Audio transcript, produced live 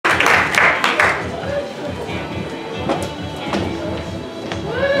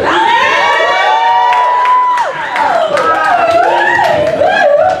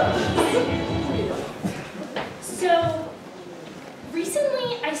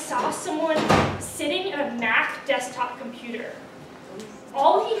saw someone sitting at a Mac desktop computer.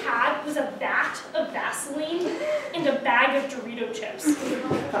 All he had was a vat of Vaseline and a bag of Dorito chips.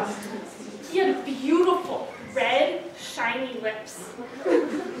 He had beautiful, red, shiny lips.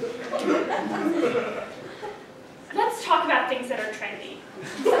 Let's talk about things that are trendy.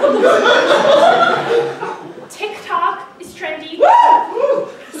 TikTok is trendy.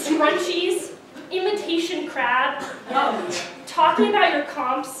 Scrunchies, imitation crab, talking about your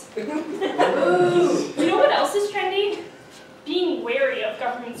comps. You know what else is trendy? Being wary of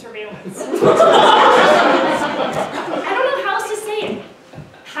government surveillance. I don't know how else to say it.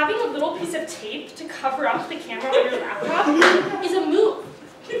 Having a little piece of tape to cover up the camera on your laptop is a move.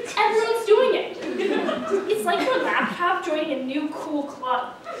 Everyone's doing it. It's like your laptop joining a new cool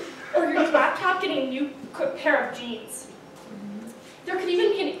club, or your laptop getting a new pair of jeans. There could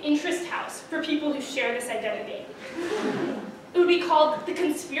even be an interest house for people who share this identity. It would be called the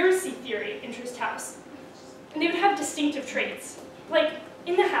conspiracy theory interest house. And they would have distinctive traits. Like,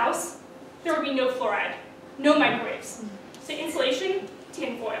 in the house, there would be no fluoride, no microwaves. So insulation,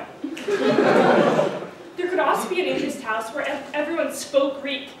 tin foil. There could also be an interest house where everyone spoke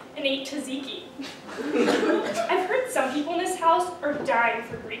Greek and ate tzatziki. I've heard some people in this house are dying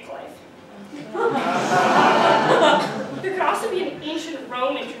for Greek life. There could also be an ancient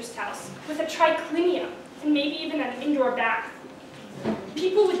Rome interest house with a triclinium and maybe even an indoor bath.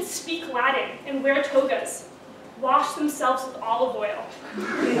 People would speak Latin and wear togas, wash themselves with olive oil,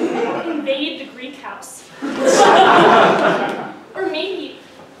 invade the Greek house. Or maybe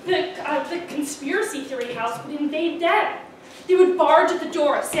the conspiracy theory house would invade them. They would barge at the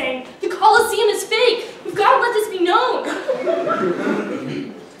door saying, "The Colosseum is fake! We've got to let this be known!"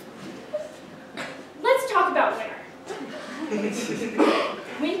 Let's talk about winter.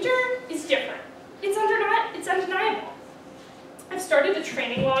 Winter is different. It's undeniable. I've started a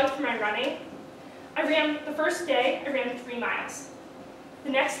training log for my running. The first day, I ran 3 miles.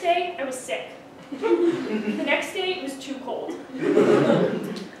 The next day, I was sick. The next day, it was too cold.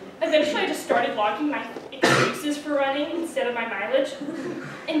 Eventually, I just started logging my excuses for running instead of my mileage.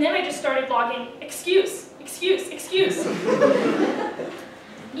 And then I just started logging excuse.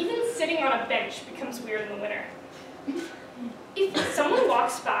 Even sitting on a bench becomes weird in the winter. If someone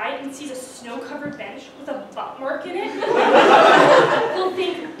walks by and sees a snow-covered bench with a butt mark in it, they'll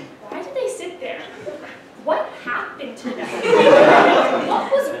think, why did they sit there? What happened to them?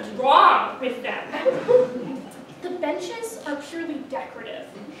 What was wrong with them? The benches are purely decorative,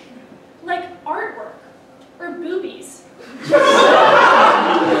 like artwork or boobies.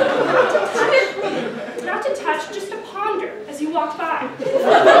 Not to touch, just to ponder as you walk by.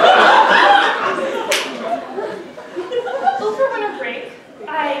 Over winter break,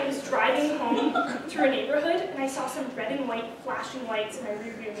 I was driving home through a neighborhood and I saw some red and white flashing lights in my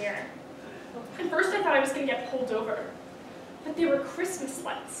rearview mirror. At first I thought I was going to get pulled over, but they were Christmas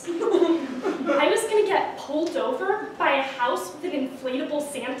lights. I was going to get pulled over by a house with an inflatable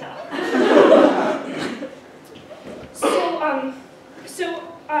Santa.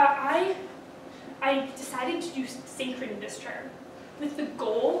 I decided to do synchrony this term, with the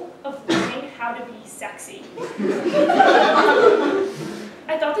goal of learning how to be sexy.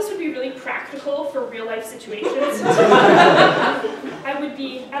 I thought this would be really practical for real-life situations. I would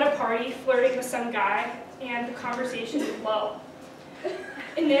be at a party flirting with some guy, and the conversation would flow.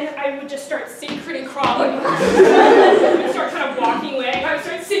 And then I would just start synchrony crawling. I would start kind of walking away. I would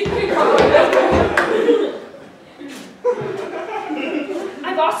start synchrony crawling.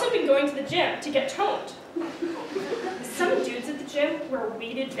 I've also been going to the gym to get toned. Some dudes at the gym wear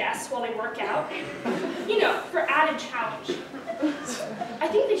weighted vests while they work out, you know, for added challenge. I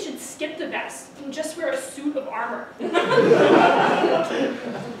think they should skip the vest and just wear a suit of armor.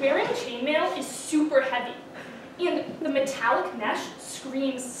 Wearing chainmail is super heavy, and the metallic mesh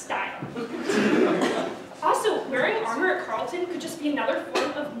screams style. Also, wearing armor at Carlton could just be another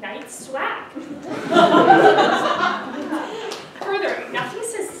form of night swag. Further, nothing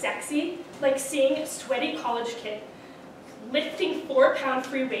says sexy like seeing a sweaty college kid lifting 4-pound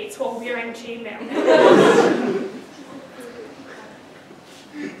free weights while wearing chainmail.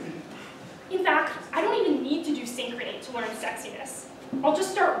 In fact, I don't even need to do synchrony to learn sexiness. I'll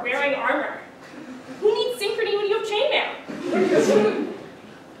just start wearing armor. Who needs synchrony when you have chainmail?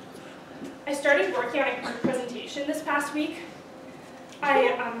 I started working on a group presentation this past week.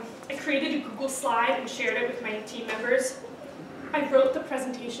 I created a Google slide and shared it with my team members. I wrote the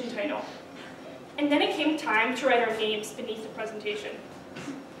presentation title. And then it came time to write our names beneath the presentation.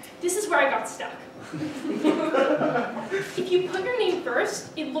 This is where I got stuck. If you put your name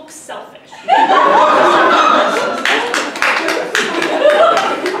first, it looks selfish.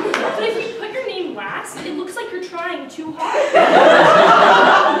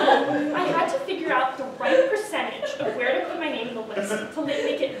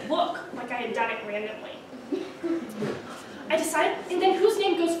 randomly. And then whose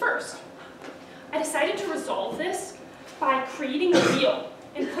name goes first? I decided to resolve this by creating a wheel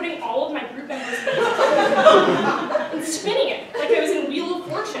and putting all of my group members' names and spinning it like I was in Wheel of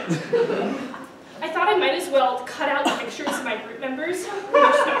Fortune. I thought I might as well cut out pictures of my group members from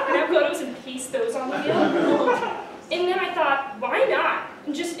their Snapchat photos and paste those on the wheel. And then I thought, why not?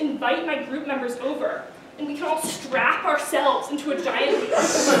 And just invite my group members over, and we can all strap ourselves into a giant wheel and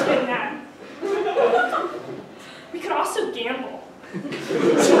spin that. We could also gamble.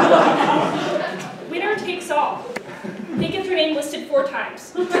 Winner takes all. They get their name listed 4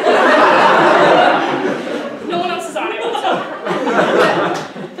 times. No one else is on it.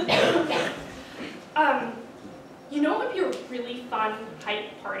 You know what would be a really fun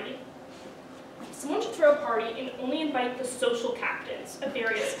hype party? Someone should throw a party and only invite the social captains of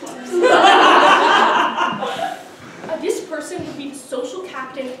various clubs. This person would be the social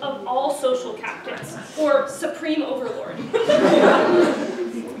captain of all social captains, or supreme overlord.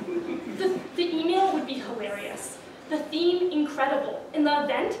 The email would be hilarious, the theme incredible, and the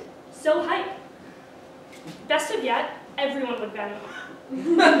event so hype. Best of yet, everyone would Venmo.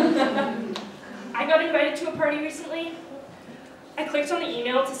 I got invited to a party recently. I clicked on the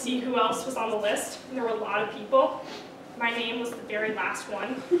email to see who else was on the list, and there were a lot of people. My name was the very last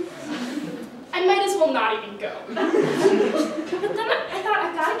one. I might as well not even go. But then I thought,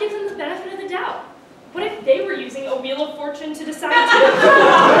 I've got to give them the benefit of the doubt. What if they were using a Wheel of Fortune to decide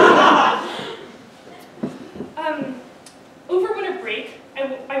over winter break,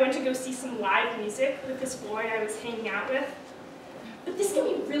 I went to go see some live music with this boy I was hanging out with. But this can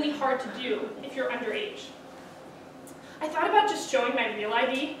be really hard to do if you're underage. I thought about just showing my real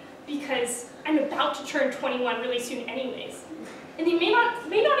ID because I'm about to turn 21 really soon anyways, and they may not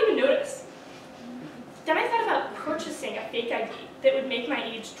even notice. Then I thought about purchasing a fake ID that would make my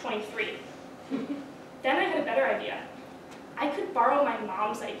age 23. Then I had a better idea. I could borrow my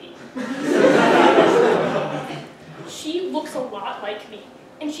mom's ID. She looks a lot like me,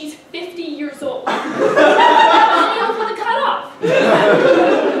 and she's 50 years old. I'll for the cutoff.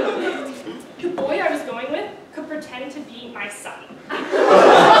 The boy I was going with could pretend to be my son. I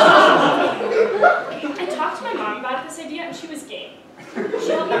talked to my mom about this idea, and she was game.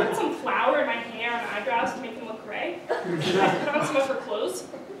 She helped me put some flour in my hair and eyebrows to make them look gray. I put on some of her clothes.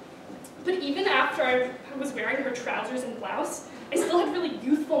 But even after I was wearing her trousers and blouse, I still had really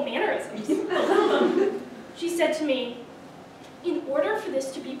youthful mannerisms. She said to me, in order for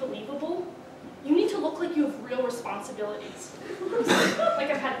this to be believable, you need to look like you have real responsibilities. Like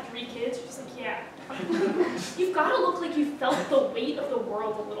I've had 3 kids. She's like, yeah. You've got to look like you felt the weight of the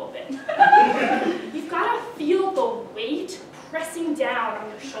world a little bit. You've got to feel the weight pressing down on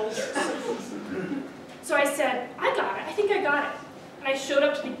your shoulders. So I said, I got it. I think I got it. And I showed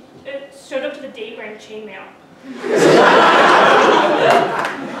up to the date wearing chainmail.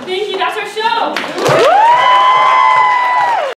 Thank you. That's our show.